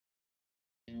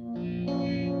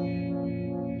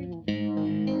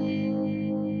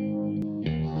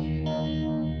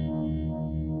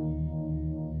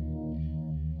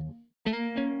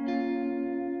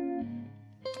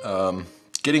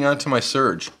getting onto my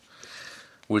Surge,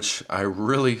 which I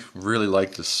really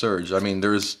like the Surge. I mean,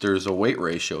 there's a weight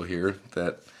ratio here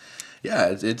that, yeah,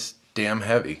 it's damn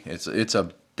heavy. It's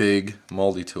a big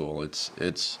multi-tool. It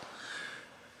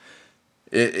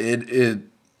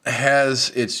has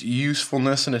its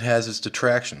usefulness and it has its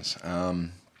detractions.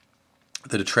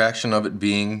 The detraction of it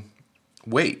being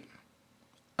weight.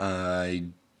 I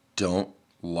don't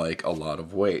like a lot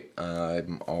of weight.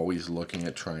 I'm always looking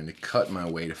at trying to cut my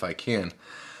weight if I can.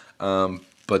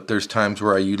 But there's times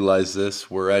where I utilize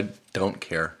this where I don't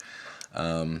care.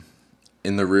 In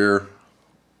the rear,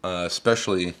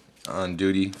 especially on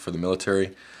duty for the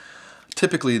military,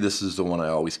 typically this is the one I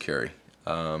always carry.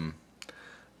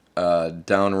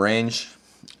 Downrange,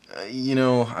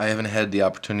 I haven't had the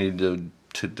opportunity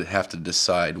to have to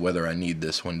decide whether I need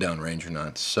this one downrange or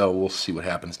not. So we'll see what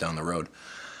happens down the road.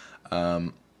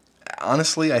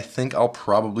 Honestly, I think I'll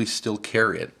probably still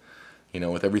carry it.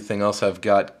 With everything else I've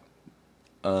got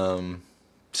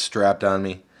strapped on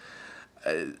me,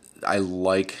 I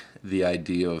like the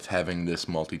idea of having this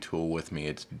multi-tool with me.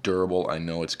 It's durable. I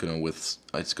know it's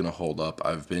gonna hold up.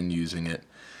 I've been using it,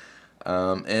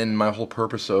 and my whole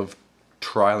purpose of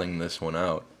trialing this one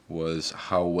out was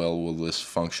how well will this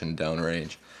function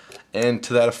downrange, and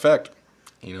to that effect,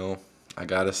 I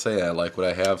gotta say I like what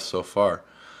I have so far.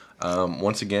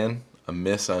 Once again, a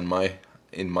miss in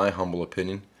my humble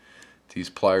opinion. These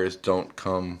pliers don't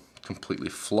come completely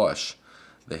flush.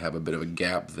 They have a bit of a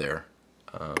gap there.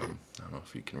 I don't know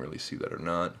if you can really see that or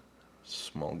not.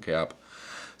 Small gap.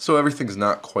 So everything's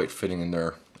not quite fitting in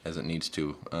there as it needs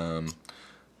to.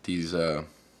 These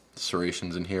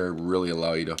serrations in here really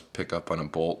allow you to pick up on a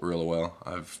bolt real well.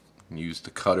 I've used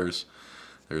the cutters.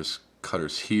 There's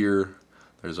cutters here.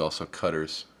 There's also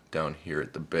cutters down here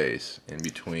at the base in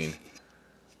between,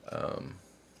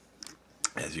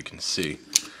 as you can see.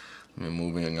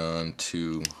 Moving on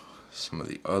to some of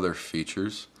the other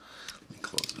features. Let me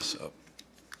close this up.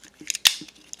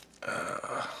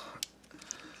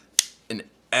 An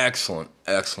excellent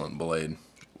blade.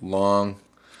 Long.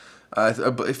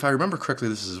 If I remember correctly,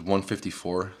 this is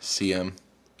 154 cm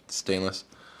stainless.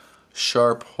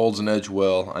 Sharp, holds an edge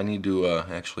well. I need to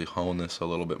actually hone this a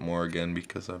little bit more again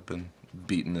because I've been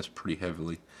beating this pretty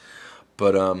heavily.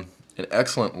 But an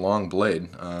excellent long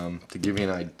blade. To give you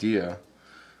an idea,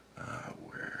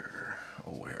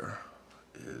 where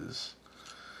is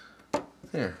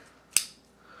there?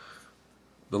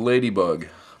 The Ladybug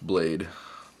blade.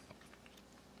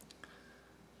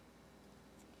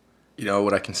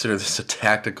 Would I consider this a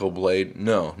tactical blade?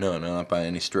 No, not by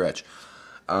any stretch.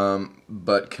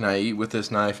 But can I eat with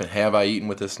this knife, and have I eaten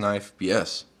with this knife?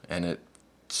 Yes, and it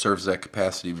serves that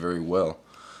capacity very well.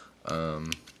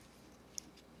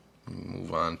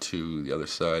 Move on to the other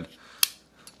side.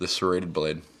 The serrated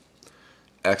blade.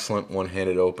 Excellent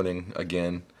one-handed opening.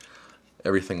 Again,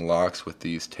 everything locks with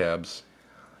these tabs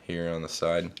here on the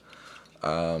side.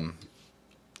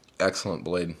 Excellent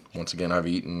blade. Once again, I've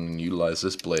eaten and utilized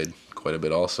this blade quite a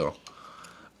bit also.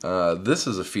 This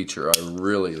is a feature I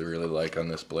really like on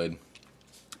this blade.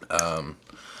 The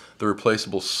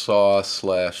replaceable saw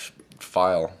slash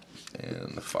file,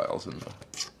 and the file's in the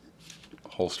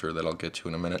holster that I'll get to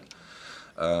in a minute.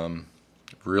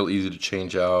 Real easy to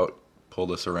change out. Pull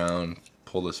this around,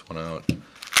 pull this one out.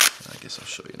 I guess I'll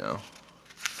show you now.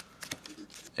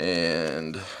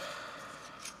 And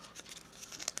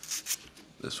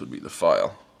this would be the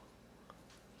file.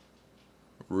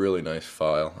 Really nice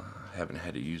file. I haven't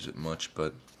had to use it much,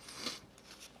 but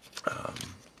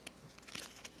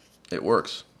it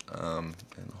works. And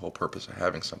the whole purpose of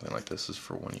having something like this is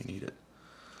for when you need it.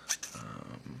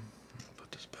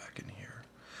 Put this back in here.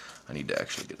 I need to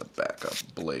actually get a backup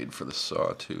blade for the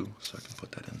saw too, so I can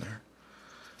put that in there.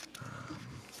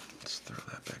 Let's throw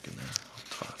that back in there.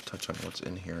 I'll touch on what's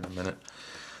in here in a minute.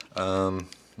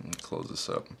 Close this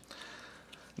up.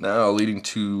 Now, leading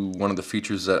to one of the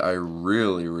features that I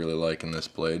really like in this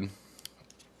blade.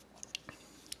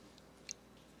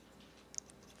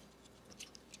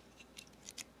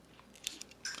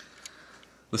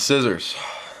 The scissors.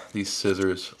 These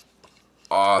scissors,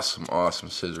 awesome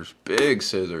scissors. Big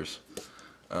scissors.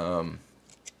 Can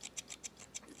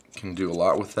do a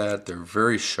lot with that. They're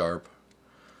very sharp.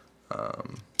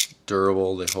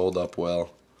 Durable. They hold up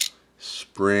well.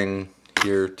 Spring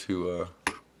here to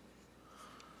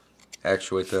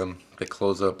actuate them. They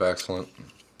close up excellent.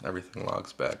 Everything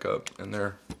locks back up and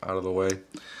they're out of the way.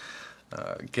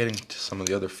 Getting to some of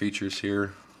the other features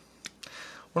here.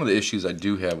 One of the issues I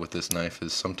do have with this knife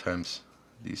is sometimes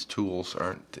these tools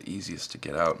aren't the easiest to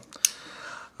get out.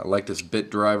 I like this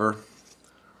bit driver,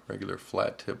 regular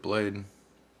flat tip blade,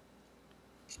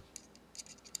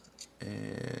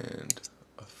 and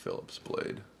a Phillips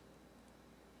blade.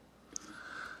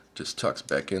 Just tucks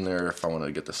back in there. If I want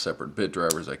to get the separate bit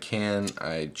drivers, I can.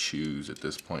 I choose at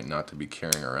this point not to be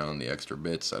carrying around the extra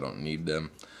bits. I don't need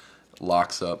them.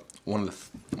 Locks up. One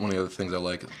of the other things I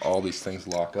like is all these things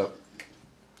lock up.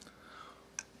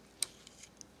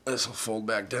 This will fold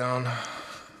back down.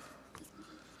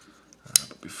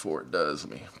 But before it does,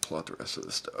 let me pull out the rest of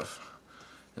the stuff.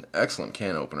 An excellent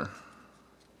can opener.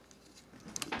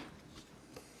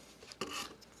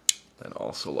 That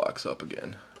also locks up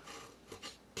again.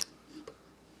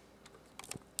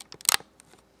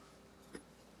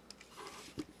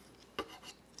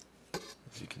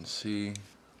 As you can see,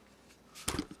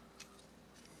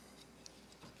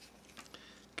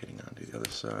 getting onto the other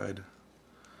side.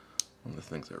 One of the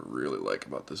things I really like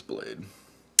about this blade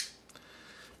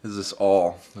is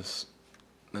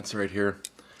that's right here.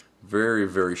 Very,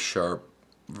 very sharp,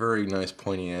 very nice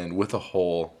pointy end with a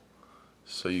hole,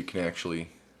 so you can actually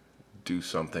do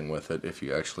something with it if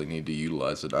you actually need to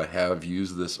utilize it. I have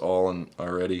used this all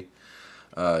already,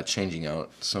 changing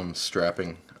out some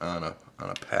strapping on a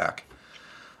pack.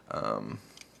 Let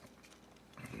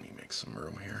me make some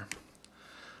room here.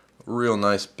 Real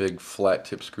nice big flat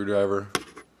tip screwdriver,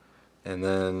 and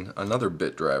then another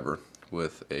bit driver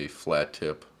with a flat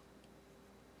tip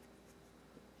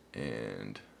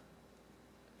and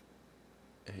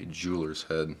a jeweler's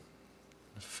head,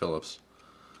 Phillips.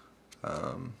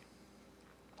 And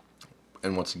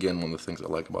once again, one of the things I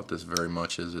like about this very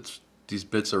much is these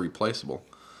bits are replaceable.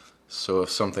 So if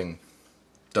something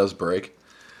does break,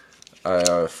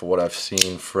 for what I've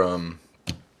seen from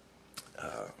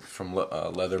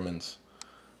Leatherman's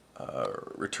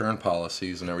return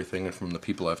policies and everything, and from the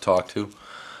people I've talked to,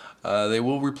 they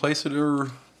will replace it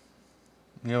or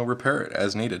repair it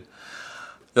as needed.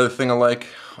 The other thing I like,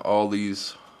 all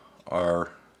these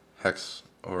are hex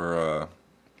or I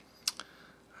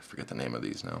forget the name of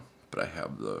these now, but I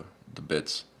have the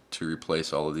bits to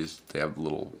replace all of these. They have the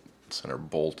little center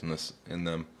bolt in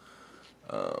them,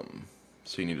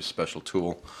 so you need a special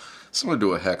tool. Similar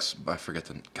to a hex, I forget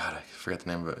the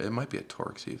name of it. It might be a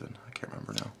Torx even. I can't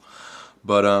remember now.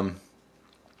 But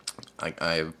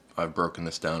I've broken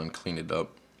this down and cleaned it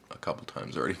up a couple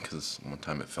times already, because one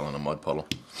time it fell in a mud puddle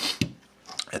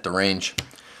at the range.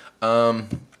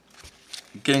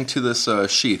 Getting to this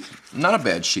sheath, not a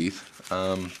bad sheath.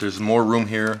 There's more room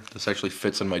here. This actually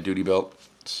fits in my duty belt,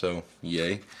 so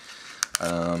yay.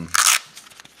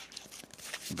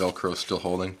 Velcro still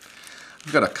holding.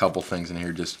 I've got a couple things in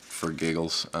here just for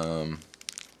giggles.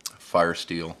 Fire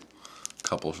steel, a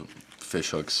couple fish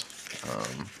hooks.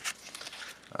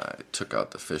 I took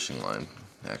out the fishing line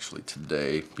actually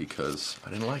today because I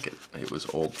didn't like it. It was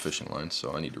old fishing line,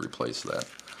 so I need to replace that.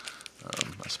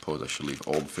 I suppose I should leave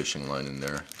old fishing line in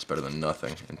there. It's better than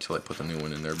nothing until I put the new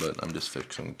one in there, but I'm just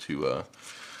fixing to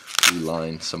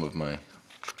reline some of my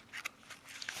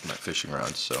fishing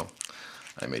rods, so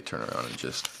I may turn around and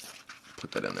just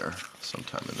put that in there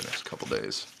sometime in the next couple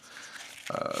days.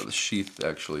 The sheath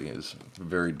actually is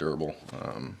very durable.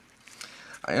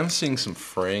 I am seeing some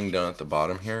fraying down at the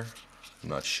bottom here. I'm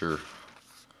not sure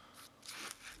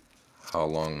how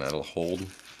long that'll hold,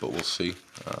 but we'll see.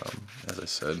 As I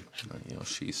said,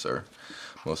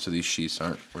 most of these sheaths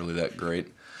aren't really that great.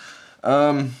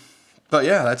 But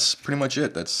yeah, that's pretty much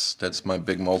it. That's my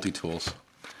big multi-tools.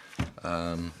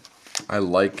 I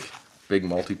like big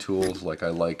multi-tools like I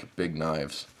like big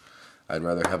knives. I'd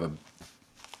rather have a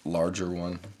larger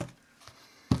one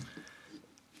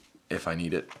if I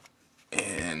need it,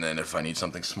 and then if I need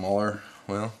something smaller,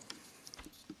 well,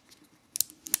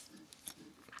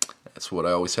 that's what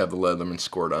I always have the Leatherman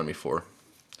scored on me for.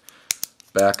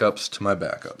 Backups to my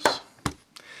backups.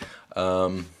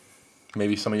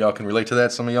 Maybe some of y'all can relate to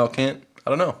that, some of y'all can't. I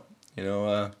don't know.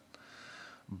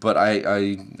 But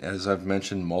I, as I've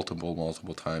mentioned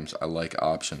multiple times, I like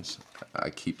options. I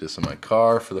keep this in my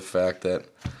car for the fact that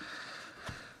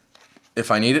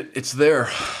if I need it, it's there.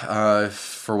 If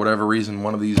for whatever reason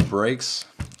one of these breaks,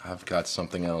 I've got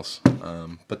something else.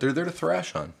 But they're there to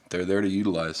thrash on. They're there to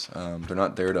utilize. They're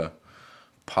not there to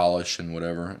polish and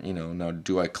whatever. Now,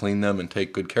 do I clean them and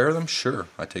take good care of them? Sure,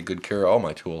 I take good care of all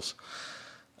my tools.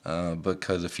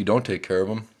 Because if you don't take care of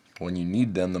them, when you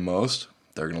need them the most,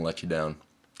 they're going to let you down.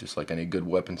 Just like any good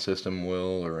weapon system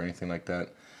will, or anything like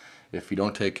that. If you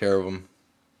don't take care of them,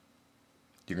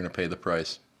 you're going to pay the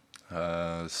price.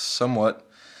 Somewhat,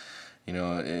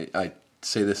 I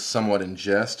say this somewhat in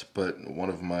jest, but one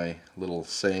of my little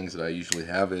sayings that I usually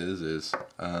have is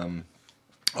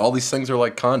all these things are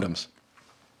like condoms.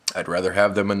 I'd rather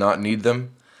have them and not need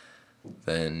them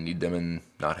than need them and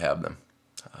not have them.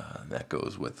 That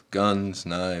goes with guns,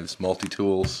 knives,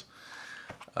 multi-tools,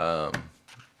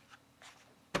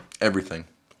 everything.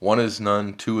 1 is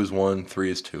none, 2 is 1,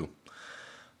 3 is 2.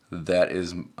 That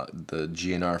is the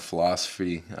GNR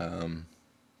philosophy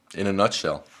in a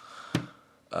nutshell.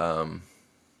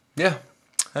 Yeah,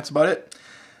 that's about it.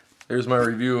 There's my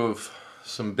review of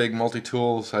some big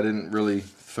multi-tools. I didn't really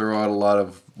throw out a lot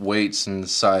of weights and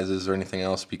sizes or anything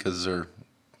else because there are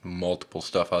multiple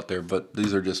stuff out there, but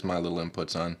these are just my little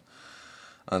inputs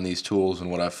on these tools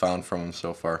and what I've found from them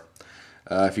so far.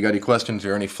 If you got any questions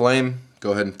or any flame,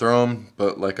 go ahead and throw them,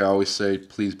 but like I always say,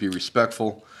 please be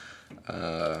respectful.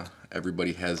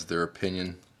 Everybody has their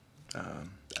opinion,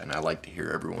 and I like to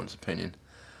hear everyone's opinion.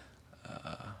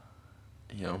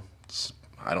 You know,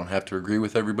 I don't have to agree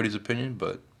with everybody's opinion,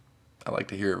 but I like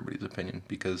to hear everybody's opinion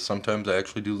because sometimes I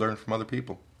actually do learn from other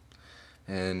people.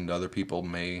 And other people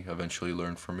may eventually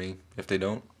learn from me. If they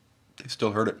don't, they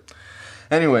still heard it.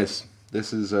 Anyways,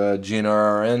 this is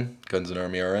GNRRN, Guns and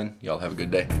Army RN. Y'all have a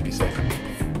good day. Be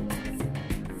safe.